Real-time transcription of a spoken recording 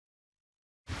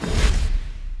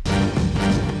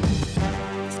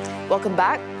Welcome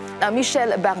back. Now, Michel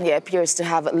Barnier appears to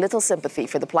have little sympathy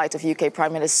for the plight of UK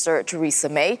Prime Minister Theresa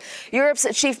May. Europe's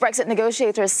chief Brexit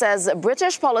negotiator says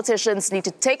British politicians need to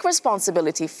take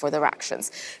responsibility for their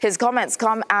actions. His comments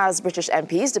come as British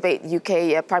MPs debate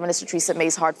UK Prime Minister Theresa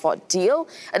May's hard-fought deal,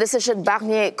 a decision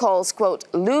Barnier calls, quote,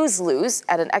 lose-lose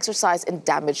and an exercise in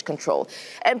damage control.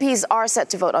 MPs are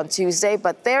set to vote on Tuesday,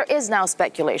 but there is now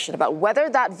speculation about whether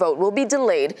that vote will be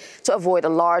delayed to avoid a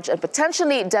large and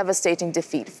potentially devastating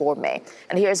defeat for May.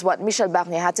 And here's what Michel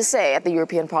Barnier had to say at the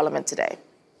European Parliament today.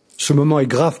 Ce moment est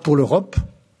grave pour l'Europe.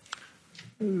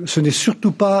 Ce n'est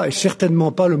surtout pas et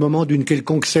certainement pas le moment d'une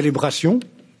quelconque célébration,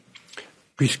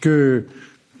 puisque,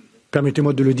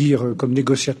 permettez-moi de le dire comme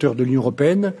négociateur de l'Union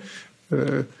européenne,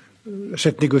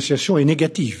 cette négociation est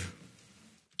négative.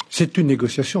 C'est une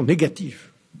négociation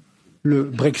négative. Le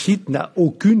Brexit n'a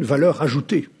aucune valeur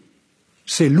ajoutée.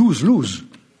 C'est lose-lose.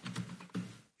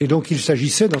 Et donc il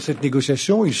s'agissait dans cette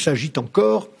négociation, il s'agit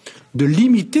encore de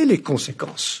limiter les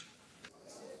conséquences.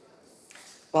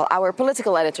 Well, our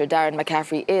political editor, Darren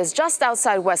McCaffrey, is just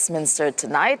outside Westminster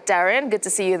tonight. Darren, good to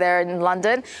see you there in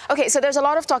London. Okay, so there's a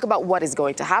lot of talk about what is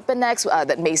going to happen next,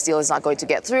 that May's deal is not going to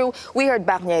get through. We heard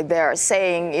Barnier there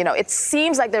saying, it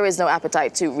seems like there is no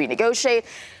appetite to renegotiate.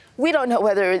 We don't know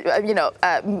whether,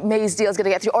 May's deal is going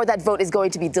to get through or that vote is going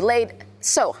to be delayed.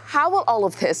 So how will all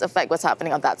of this affect what's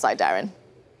happening on that side, Darren?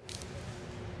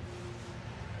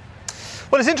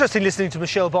 Well, it's interesting listening to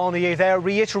Michel Barnier there,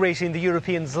 reiterating the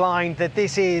Europeans' line that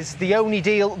this is the only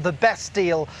deal, the best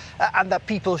deal, and that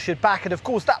people should back it. Of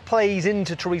course, that plays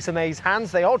into Theresa May's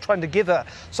hands. They are trying to give her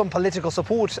some political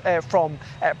support from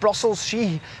Brussels.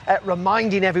 She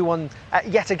reminding everyone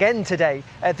yet again today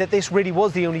that this really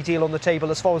was the only deal on the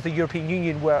table as far as the European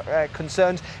Union were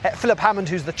concerned. Philip Hammond,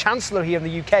 who's the Chancellor here in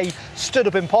the UK, stood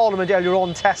up in Parliament earlier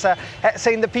on, Tessa,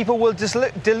 saying that people were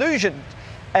disillusioned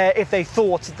if they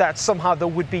thought that somehow there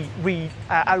would be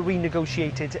a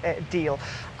renegotiated deal.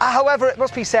 However, it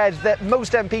must be said that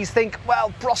most MPs think,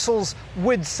 well, Brussels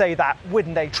would say that,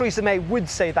 wouldn't they? Theresa May would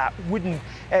say that, wouldn't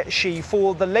she?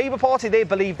 For the Labour Party, they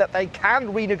believe that they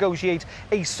can renegotiate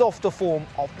a softer form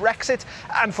of Brexit.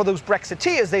 And for those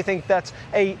Brexiteers, they think that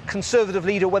a Conservative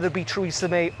leader, whether it be Theresa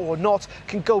May or not,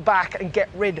 can go back and get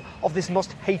rid of this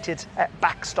most-hated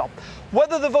backstop.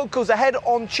 Whether the vote goes ahead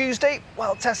on Tuesday,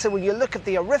 well, Tessa, when you look at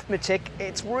the arithmetic,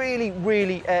 it's really,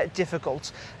 really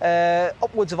difficult.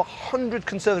 Upwards of 100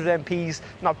 Conservative MPs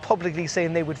now publicly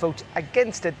saying they would vote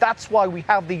against it. That's why we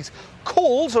have these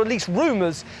calls, or at least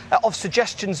rumours, of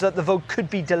suggestions that the vote could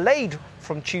be delayed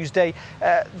from Tuesday,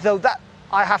 though that,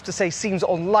 I have to say, seems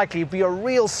unlikely. It would be a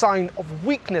real sign of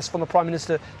weakness from the Prime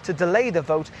Minister to delay the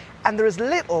vote, and there is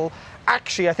little,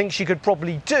 actually, I think she could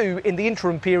probably do in the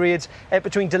interim period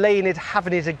between delaying it,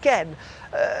 having it again.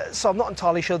 So I'm not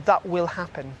entirely sure that will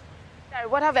happen.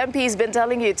 What have MPs been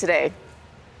telling you today?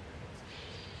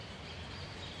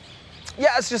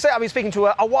 Yeah, as you say, I've been speaking to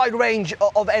a wide range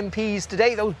of MPs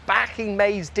today, those backing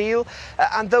May's deal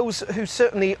and those who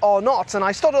certainly are not. And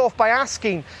I started off by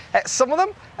asking some of them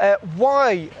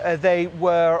why they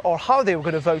were or how they were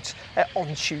going to vote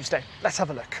on Tuesday. Let's have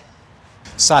a look.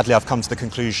 Sadly, I've come to the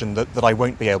conclusion that I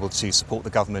won't be able to support the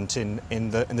government in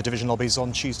the division lobbies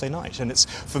on Tuesday night. And it's,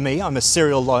 for me, I'm a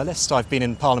serial loyalist. I've been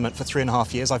in Parliament for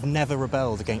 3.5 years. I've never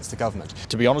rebelled against the government.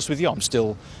 To be honest with you, I'm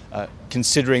still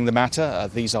considering the matter.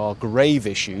 These are grave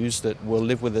issues that will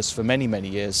live with us for many, many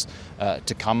years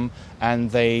to come, and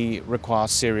they require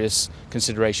serious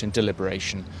consideration,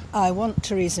 deliberation. I want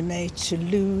Theresa May to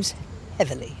lose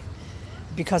heavily,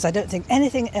 because I don't think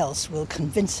anything else will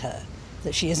convince her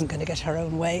that she isn't going to get her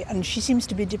own way, and she seems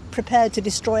to be prepared to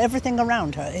destroy everything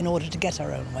around her in order to get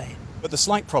her own way. But the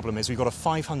slight problem is we've got a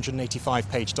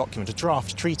 585-page document, a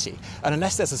draft treaty, and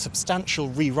unless there's a substantial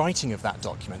rewriting of that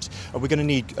document, we're going to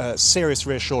need serious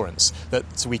reassurance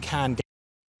that we can get.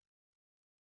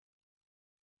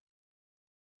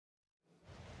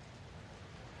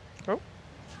 Oh.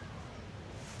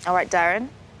 All right, Darren.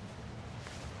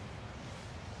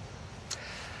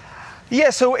 Yeah,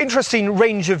 so interesting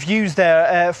range of views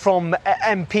there from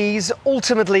MPs.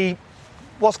 Ultimately,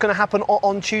 what's going to happen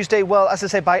on Tuesday? Well, as I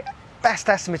say, by best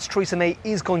estimates, Theresa May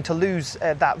is going to lose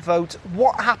that vote.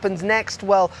 What happens next?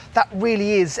 Well, that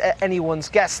really is anyone's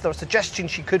guess. There are suggestions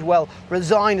she could well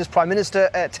resign as Prime Minister,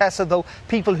 Tessa, though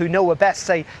people who know her best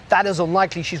say that is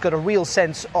unlikely. She's got a real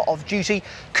sense of duty.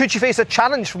 Could she face a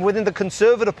challenge from within the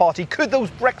Conservative Party? Could those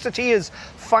Brexiteers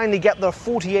finally get their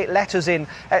 48 letters in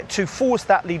to force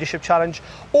that leadership challenge?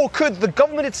 Or could the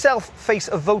government itself face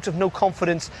a vote of no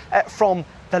confidence from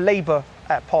the Labour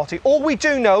Party? All we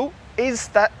do know is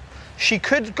that she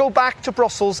could go back to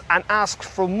Brussels and ask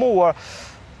for more.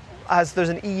 as there's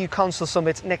an EU Council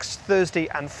summit next Thursday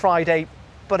and Friday.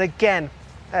 But again,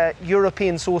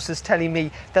 European sources telling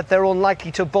me that they're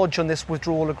unlikely to budge on this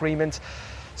withdrawal agreement.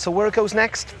 So where it goes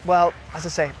next, well, as I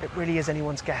say, it really is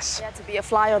anyone's guess. Yeah, to be a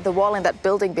fly on the wall in that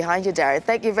building behind you, Darren.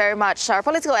 Thank you very much. Our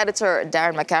political editor,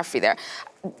 Darren McCaffrey there.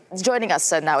 Joining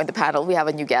us now in the panel, we have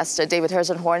a new guest, David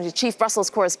Herzenhorn, Chief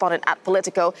Brussels correspondent at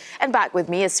Politico. And back with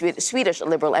me is Swedish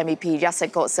Liberal MEP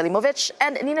Jasenko Selimovic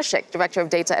and Nina Schick, Director of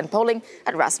Data and Polling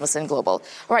at Rasmussen Global.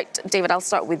 All right, David, I'll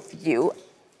start with you.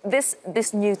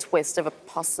 This new twist of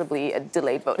possibly a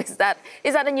delayed vote, is that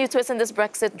a new twist in this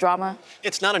Brexit drama?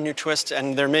 It's not a new twist,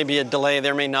 and there may be a delay,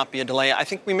 there may not be a delay. I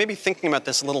think we may be thinking about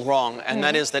this a little wrong, and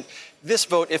that is that this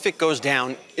vote, if it goes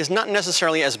down, is not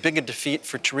necessarily as big a defeat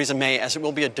for Theresa May as it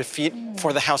will be a defeat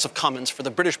for the House of Commons, for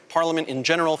the British Parliament in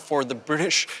general, for the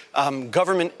British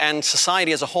government and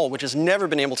society as a whole, which has never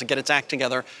been able to get its act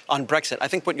together on Brexit. I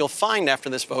think what you'll find after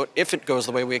this vote, if it goes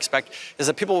the way we expect, is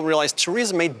that people will realize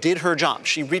Theresa May did her job.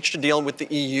 She reached a deal with the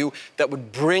EU that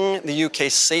would bring the UK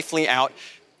safely out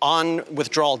on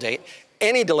withdrawal date.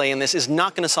 Any delay in this is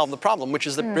not going to solve the problem, which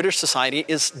is that British society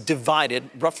is divided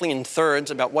roughly in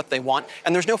thirds about what they want,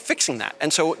 and there's no fixing that.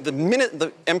 And so the minute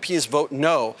the MPs vote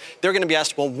no, they're going to be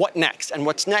asked, well, what next? And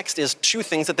what's next is two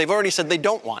things that they've already said they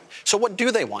don't want. So what do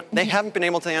they want? They haven't been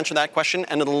able to answer that question,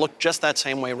 and it'll look just that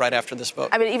same way right after this vote.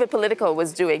 I mean, even Politico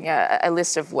was doing a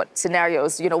list of what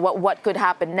scenarios, what could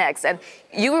happen next. And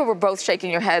you were both shaking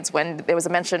your heads when there was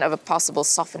a mention of a possible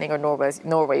softening or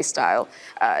Norway-style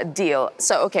deal.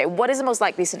 So, okay, what is the most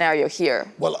likely scenario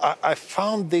here? Well, I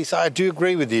found this, I do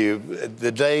agree with you, the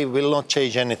delay will not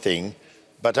change anything,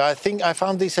 but I think I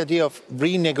found this idea of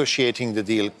renegotiating the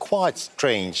deal quite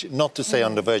strange, not to say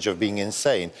on the verge of being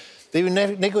insane. They were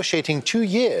negotiating 2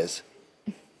 years,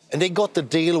 and they got the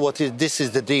deal, this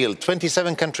is the deal,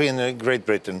 27 countries in Great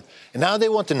Britain, and now they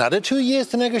want another 2 years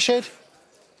to negotiate?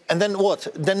 And then what?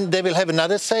 Then they will have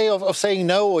another say of saying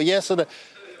no or yes or no.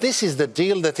 This is the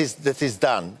deal that is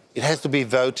done. It has to be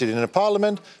voted in a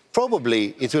parliament.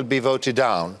 Probably it will be voted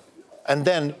down. And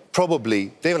then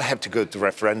probably they will have to go to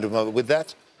referendum with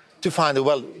that to find,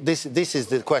 well, this is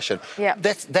the question. Yeah.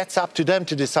 That's up to them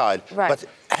to decide. Right. But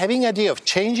having idea of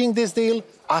changing this deal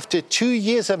after 2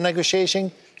 years of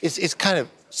negotiation is kind of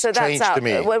strange to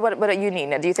me. What do you,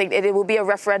 Nina? Do you think it will be a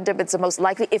referendum? It's the most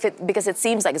likely, because it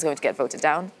seems like it's going to get voted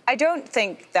down? I don't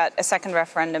think that a second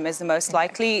referendum is the most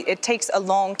likely. It takes a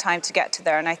long time to get to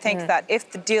there. And I think that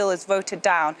if the deal is voted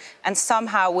down and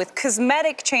somehow with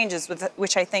cosmetic changes,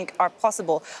 which I think are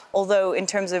possible, although in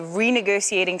terms of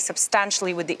renegotiating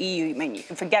substantially with the EU, I mean, you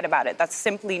can forget about it. That's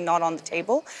simply not on the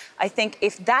table. I think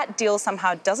if that deal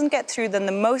somehow doesn't get through, then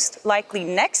the most likely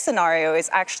next scenario is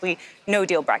actually no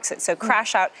deal Brexit. So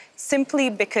crash out simply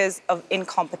because of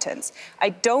incompetence. I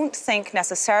don't think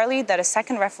necessarily that a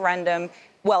second referendum,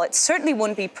 well, it certainly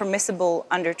wouldn't be permissible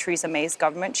under Theresa May's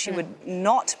government. She would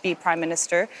not be Prime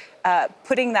Minister,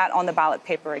 putting that on the ballot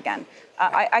paper again.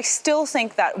 I still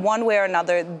think that one way or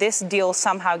another, this deal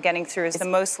somehow getting through is the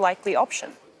most likely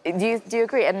option. Do you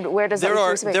agree? And where does there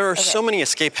are so many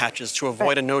escape hatches to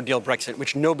avoid a no-deal Brexit,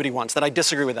 which nobody wants, that I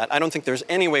disagree with that. I don't think there's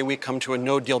any way we come to a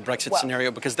no-deal Brexit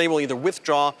scenario, because they will either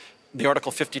withdraw the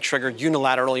Article 50 trigger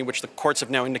unilaterally, which the courts have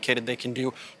now indicated they can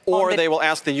do, or they will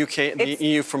ask the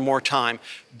EU for more time.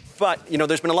 But,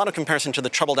 there's been a lot of comparison to the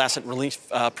Troubled Asset Relief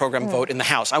Program vote in the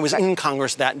House. I was in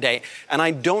Congress that day, and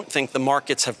I don't think the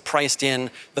markets have priced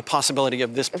in the possibility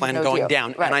of this plan going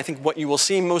down. Right. And I think what you will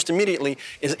see most immediately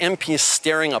is MPs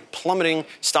staring a plummeting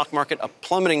stock market, a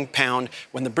plummeting pound.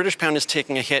 When the British pound is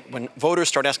taking a hit, when voters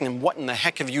start asking them, what in the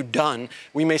heck have you done?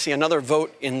 We may see another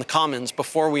vote in the Commons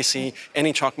before we see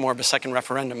any talk more of a second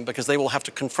referendum, because they will have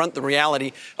to confront the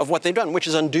reality of what they've done, which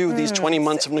is undo these 20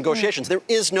 months of negotiations. There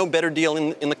is no better deal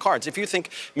in the cards. If you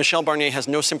think Michel Barnier has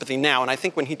no sympathy now, and I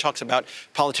think when he talks about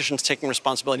politicians taking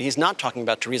responsibility, he's not talking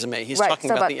about Theresa May. He's talking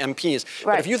about the MPs.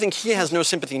 But if you think he has no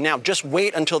sympathy now, just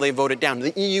wait until they vote it down.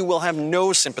 The EU will have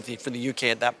no sympathy for the UK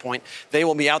at that point. They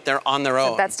will be out there on their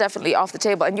own. That's definitely off the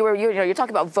table. And you're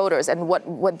talking about voters and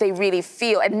what they really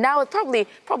feel. And now it's probably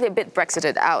a bit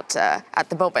Brexited out at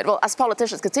the moment. Well, as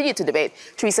politicians continue to debate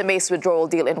Theresa May's withdrawal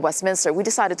deal in Westminster, we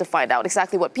decided to find out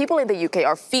exactly what people in the UK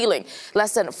are feeling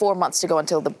less than 4 months to go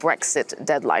until the Brexit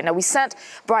deadline. Now, we sent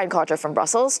Brian Carter from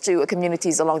Brussels to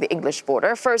communities along the English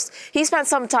border. First, he spent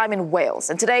some time in Wales,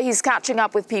 and today he's catching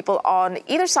up with people on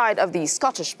either side of the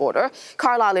Scottish border,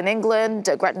 Carlisle in England,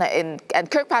 Gretna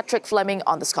and Kirkpatrick Fleming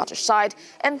on the Scottish side.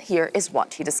 And here is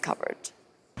what he discovered.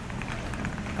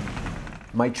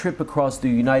 My trip across the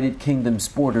United Kingdom's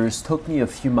borders took me a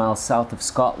few miles south of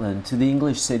Scotland to the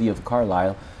English city of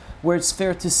Carlisle, where it's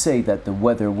fair to say that the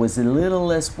weather was a little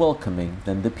less welcoming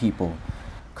than the people.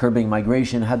 Curbing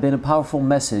migration had been a powerful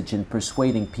message in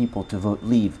persuading people to vote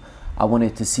leave. I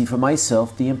wanted to see for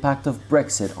myself the impact of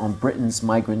Brexit on Britain's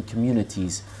migrant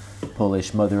communities.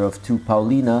 Polish mother of two,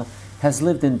 Paulina, has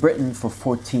lived in Britain for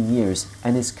 14 years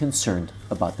and is concerned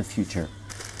about the future.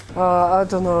 I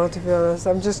don't know, to be honest.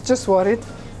 I'm just worried,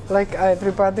 like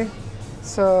everybody.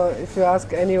 So if you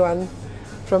ask anyone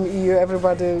from EU,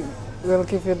 everybody will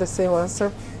give you the same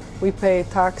answer. We pay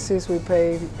taxes, we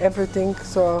pay everything,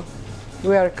 so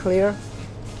we are clear.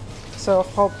 So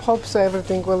hope so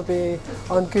everything will be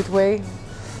on good way,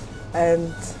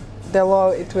 and the law,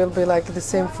 it will be like the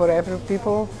same for every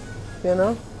people, you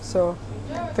know, so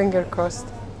finger crossed.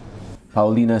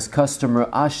 Paulina's customer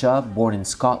Asha, born in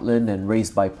Scotland and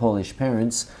raised by Polish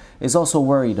parents, is also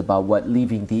worried about what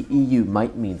leaving the EU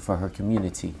might mean for her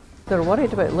community. They're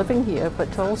worried about living here,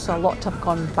 but also a lot have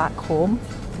gone back home.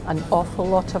 An awful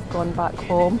lot have gone back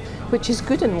home, which is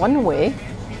good in one way,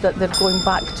 that they're going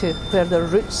back to where their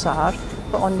roots are.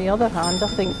 But on the other hand, I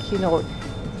think, you know,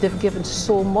 they've given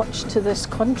so much to this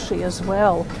country as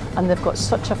well, and they've got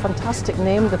such a fantastic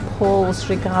name, the Poles,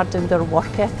 regarding their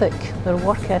work ethic. Their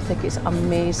work ethic is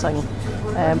amazing,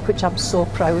 which I'm so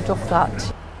proud of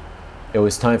that. It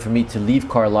was time for me to leave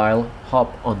Carlisle,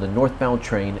 hop on the northbound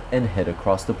train and head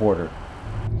across the border.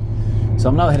 So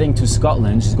I'm now heading to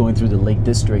Scotland, just going through the Lake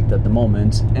District at the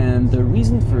moment. And the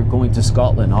reason for going to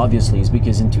Scotland, obviously, is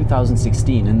because in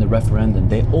 2016, in the referendum,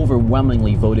 they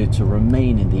overwhelmingly voted to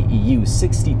remain in the EU.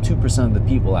 62% of the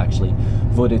people actually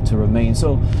voted to remain.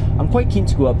 So I'm quite keen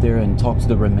to go up there and talk to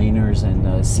the Remainers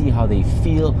and see how they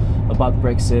feel about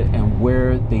Brexit and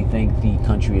where they think the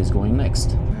country is going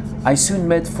next. I soon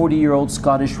met 40-year-old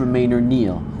Scottish Remainer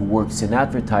Neil, who works in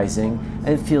advertising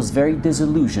and feels very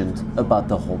disillusioned about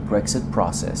the whole Brexit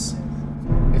process.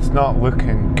 It's not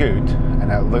looking good,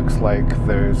 and it looks like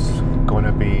there's going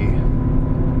to be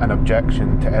an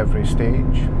objection to every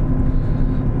stage.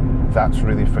 That's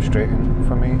really frustrating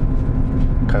for me,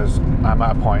 because I'm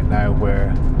at a point now where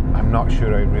I'm not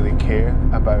sure I really care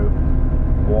about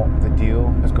what the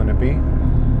deal is going to be.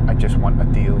 I just want a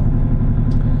deal,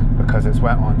 because it's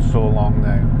went on so long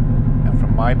now, and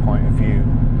from my point of view,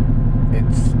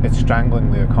 it's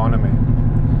strangling the economy.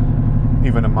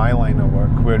 Even in my line of work,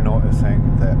 we're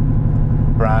noticing that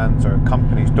brands or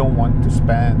companies don't want to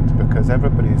spend because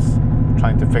everybody's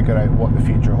trying to figure out what the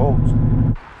future holds.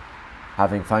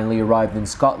 Having finally arrived in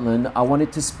Scotland, I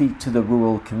wanted to speak to the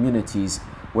rural communities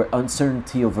where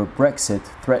uncertainty over Brexit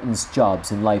threatens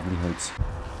jobs and livelihoods.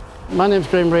 My name's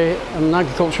Graham Ray. I'm an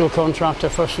agricultural contractor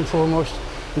first and foremost.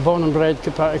 Born and bred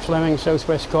Kilpatrick Fleming,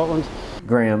 southwest Scotland.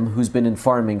 Graham, who's been in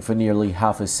farming for nearly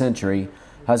half a century,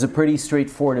 has a pretty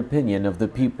straightforward opinion of the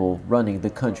people running the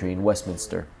country in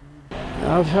Westminster.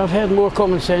 I've had more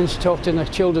common sense talked in a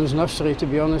children's nursery, to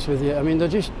be honest with you. I mean,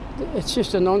 it's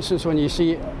just a nonsense when you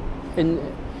see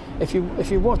if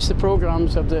you watch the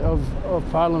programmes of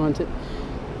Parliament,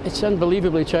 it's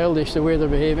unbelievably childish the way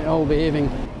they're all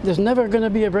behaving. There's never going to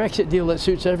be a Brexit deal that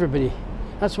suits everybody.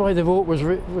 That's why the vote was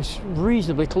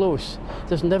reasonably close.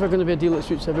 There's never going to be a deal that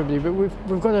suits everybody, but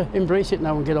we've got to embrace it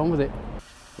now and get on with it.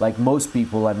 Like most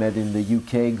people I met in the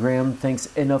UK, Graham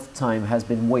thinks enough time has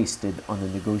been wasted on the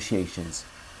negotiations.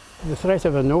 The threat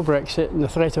of a no Brexit and the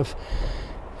threat of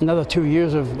another 2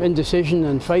 years of indecision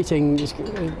and fighting,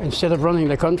 instead of running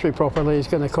the country properly, is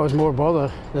going to cause more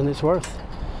bother than it's worth.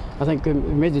 I think we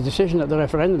made the decision at the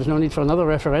referendum. There's no need for another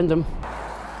referendum.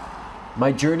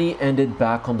 My journey ended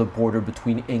back on the border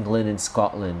between England and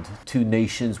Scotland, two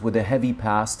nations with a heavy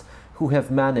past who have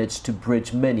managed to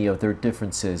bridge many of their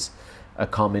differences. A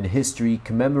common history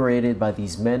commemorated by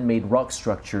these man-made rock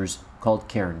structures called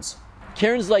cairns.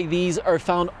 Cairns like these are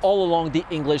found all along the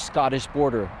English-Scottish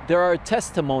border. They are a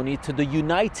testimony to the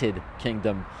United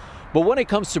Kingdom. But when it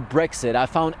comes to Brexit, I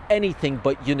found anything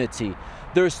but unity.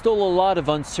 There is still a lot of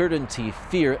uncertainty,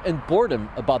 fear, and boredom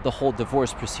about the whole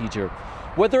divorce procedure.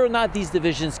 Whether or not these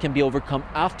divisions can be overcome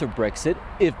after Brexit,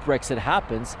 if Brexit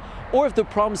happens, or if the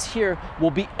problems here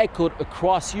will be echoed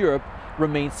across Europe,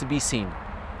 remains to be seen.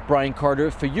 Brian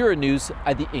Carter for Euronews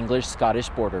at the English-Scottish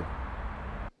border.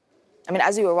 I mean,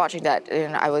 as you were watching that,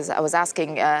 I was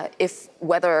asking if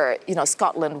whether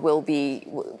Scotland will be,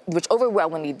 which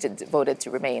overwhelmingly voted to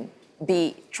remain,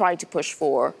 be trying to push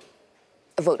for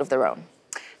a vote of their own.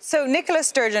 So Nicola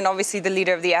Sturgeon, obviously the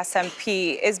leader of the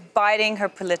SNP, is biding her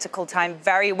political time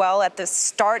very well. At the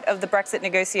start of the Brexit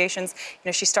negotiations,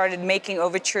 she started making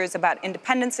overtures about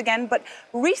independence again. But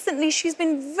recently, she's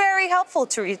been very helpful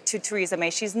to Theresa May.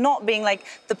 She's not being like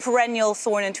the perennial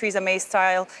thorn in Theresa May's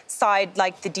side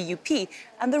like the DUP.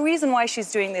 And the reason why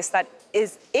she's doing this, that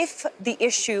is if the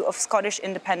issue of Scottish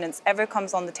independence ever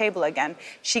comes on the table again,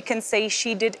 she can say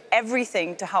she did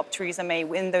everything to help Theresa May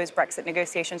win those Brexit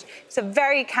negotiations. It's a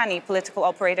very canny political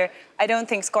operator. I don't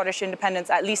think Scottish independence,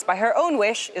 at least by her own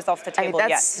wish, is off the table yet.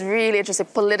 That's really interesting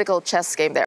political chess game there.